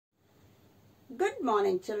Good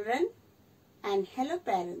morning children and hello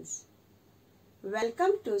parents.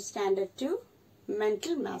 Welcome to Standard 2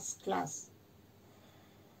 Mental Maths class.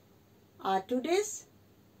 Our today's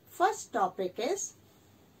first topic is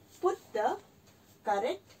put the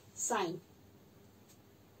correct sign.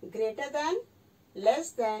 Greater than,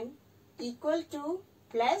 less than, equal to,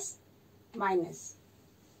 plus, minus.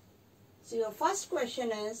 So your first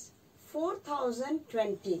question is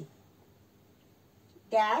 4020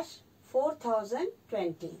 dash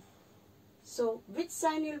 4020. So which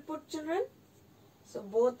sign you'll put children? So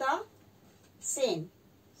both are same.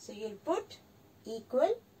 So you'll put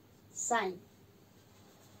equal sign.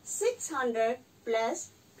 600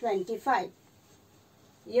 plus 25.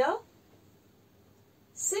 Here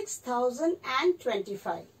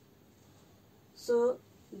 6025. So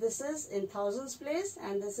this is in thousands place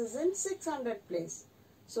and this is in 600 place.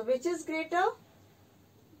 So which is greater?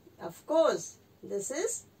 Of course, this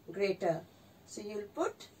is greater. So you'll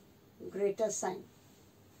put greater sign.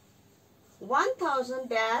 1000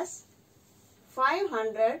 dash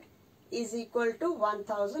 500 is equal to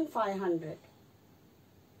 1500.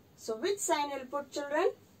 So which sign you'll put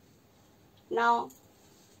children? Now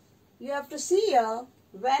you have to see here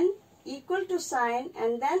when equal to sign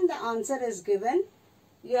and then the answer is given,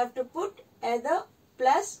 you have to put either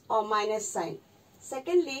plus or minus sign.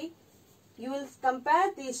 Secondly, you will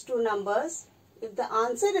compare these two numbers. If the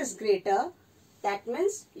answer is greater, that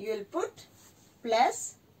means you will put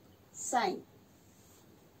plus sign.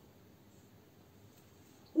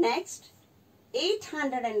 Next,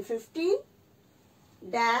 815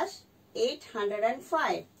 dash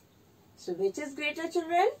 805. So which is greater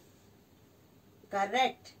children?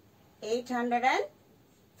 Correct.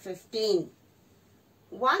 815.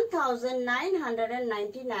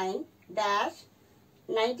 1999 dash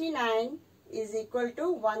 99 is equal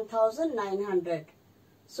to 1900.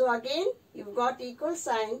 So again you've got equal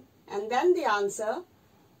sign and then the answer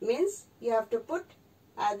means you have to put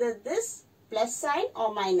either this plus sign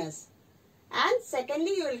or minus. And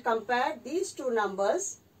secondly you will compare these two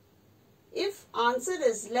numbers. If answer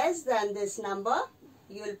is less than this number,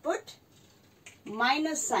 you will put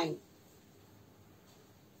minus sign.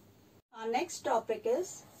 Our next topic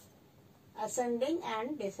is ascending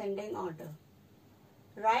and descending order.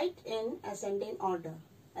 Write in ascending order.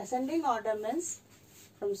 Ascending order means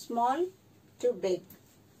from small to big.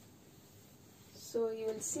 So you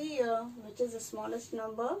will see here which is the smallest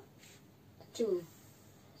number, 2.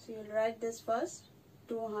 So you will write this first,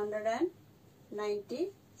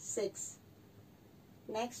 296.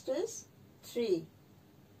 Next is 3,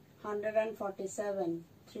 147,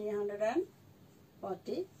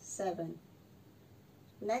 347.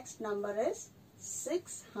 Next number is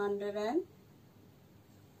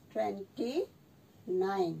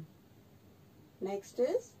 629. Next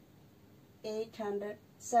is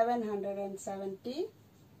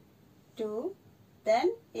 772,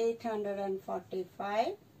 then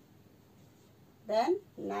 845, then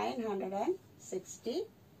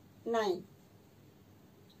 969.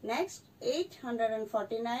 Next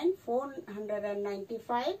 849,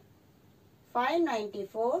 495,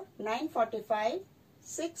 594, 945,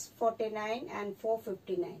 649 and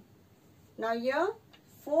 459. Now here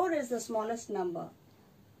 4 is the smallest number,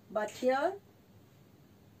 but here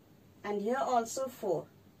and here also 4.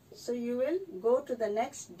 So you will go to the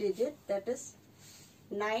next digit, that is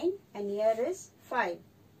 9, and here is 5.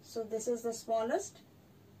 So this is the smallest.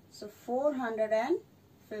 So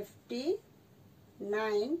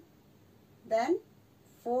 459, then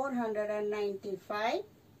 495.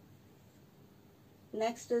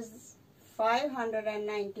 Next is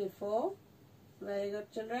 594. Very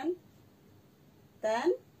good children.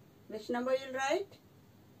 Then which number you'll write?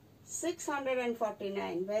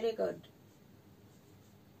 649. Very good.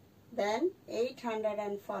 Then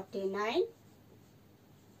 849.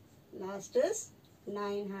 Last is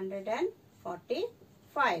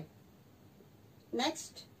 945.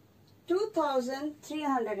 Next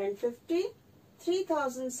 2350,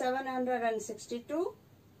 3762,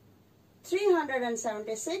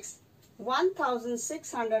 376,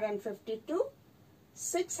 1652,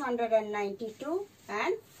 692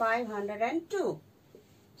 and 502.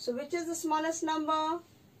 So which is the smallest number?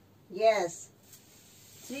 Yes,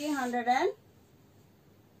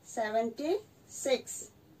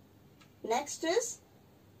 376. Next is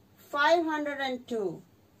 502.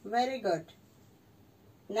 Very good.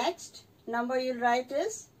 Next number you'll write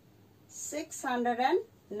is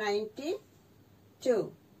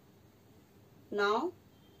 692. Now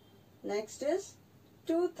next is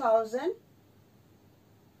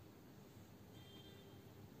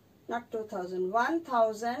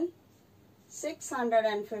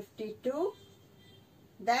 1652,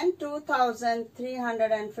 then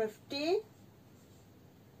 2350,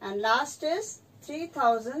 and last is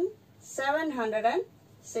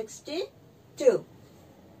 3762.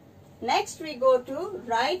 Next we go to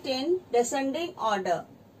write in descending order.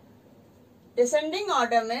 Descending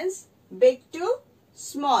order means big to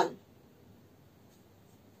small.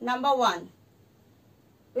 Number 1.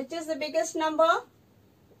 Which is the biggest number?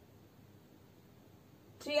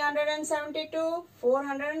 372,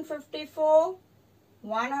 454,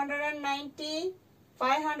 190,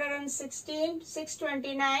 516,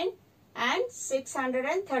 629 and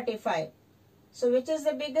 635. So which is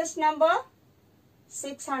the biggest number?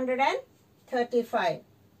 635.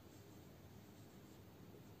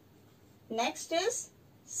 Next is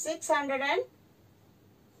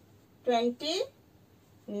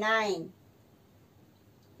 629.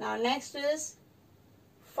 Now next is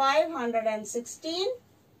 516.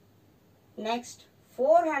 Next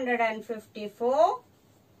 454.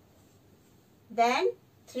 Then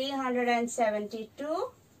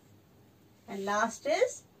 372. And last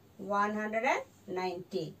is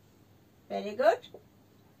 190. Very good.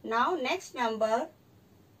 Now next number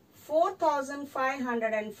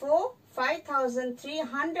 4504,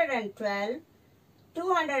 5312,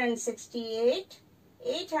 268,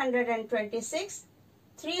 826,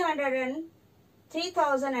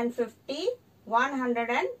 3050,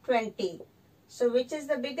 120. So which is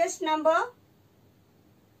the biggest number?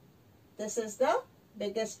 This is the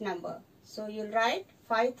biggest number. So you'll write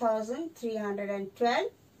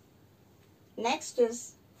 5312. Next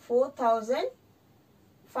is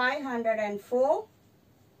 4504.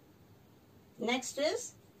 Next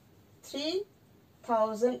is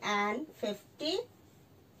 3050.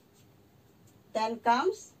 Then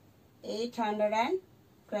comes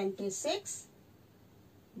 826.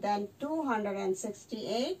 Then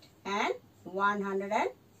 268 and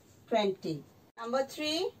 120. Number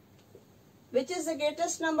 3. Which is the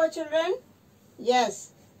greatest number, children?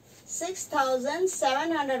 Yes.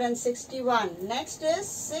 6761. Next is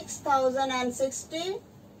 6060.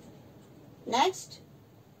 Next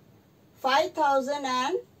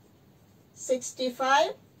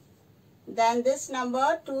 5065. Then this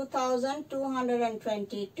number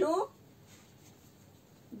 2222.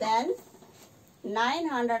 Then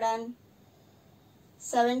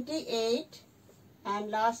 978 and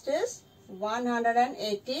last is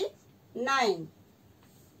 189.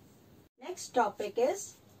 Next topic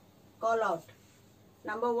is call out.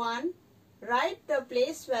 Number 1. Write the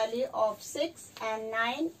place value of 6 and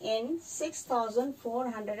 9 in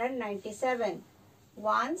 6497.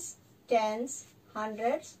 Ones, tens,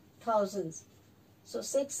 hundreds, thousands. So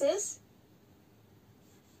 6 is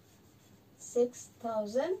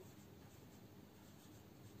 6000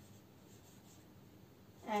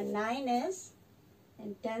 and 9 is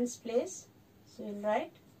in tens place. So you'll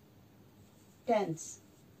write tens.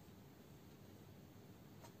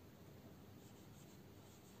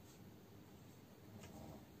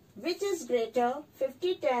 Which is greater,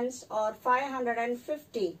 50 tens or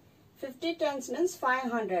 550? 50 tens means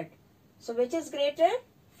 500. So which is greater?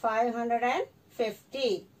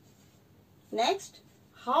 550. Next,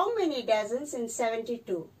 how many dozens in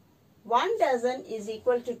 72? 1 dozen is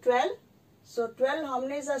equal to 12. So 12, how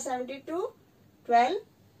many are 72? 12.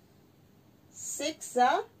 6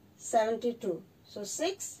 are 72. So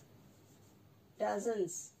 6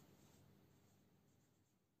 dozens.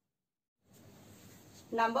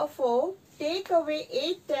 Number 4, take away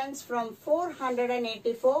 8 tens from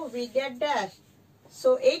 484, we get dash.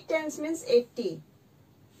 So 8 tens means 80.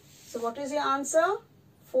 So what is your answer?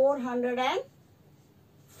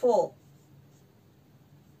 404.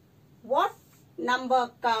 What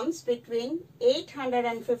number comes between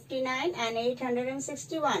 859 and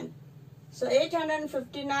 861? So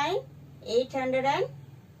 859,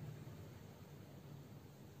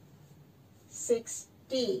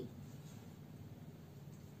 860.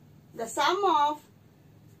 The sum of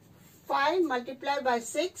 5 multiplied by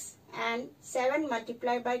 6 and 7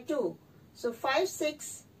 multiplied by 2. So 5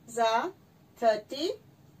 6s are 30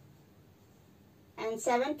 and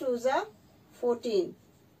 7 2s are 14.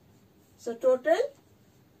 So total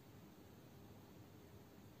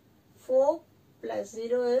 4 plus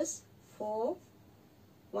 0 is 4.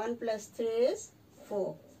 1 plus 3 is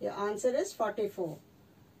 4. Your answer is 44.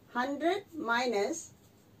 100 minus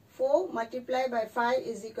 4 multiplied by 5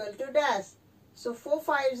 is equal to dash. So 4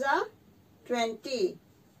 5s are 20.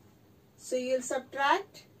 So you'll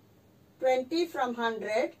subtract 20 from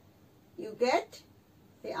 100. You get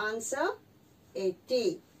the answer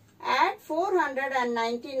 80. Add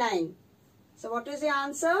 499. So what is the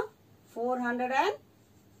answer?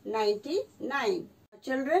 499.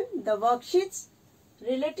 Children, the worksheets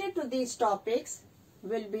related to these topics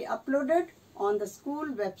will be uploaded on the school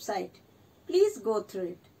website. Please go through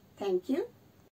it. Thank you.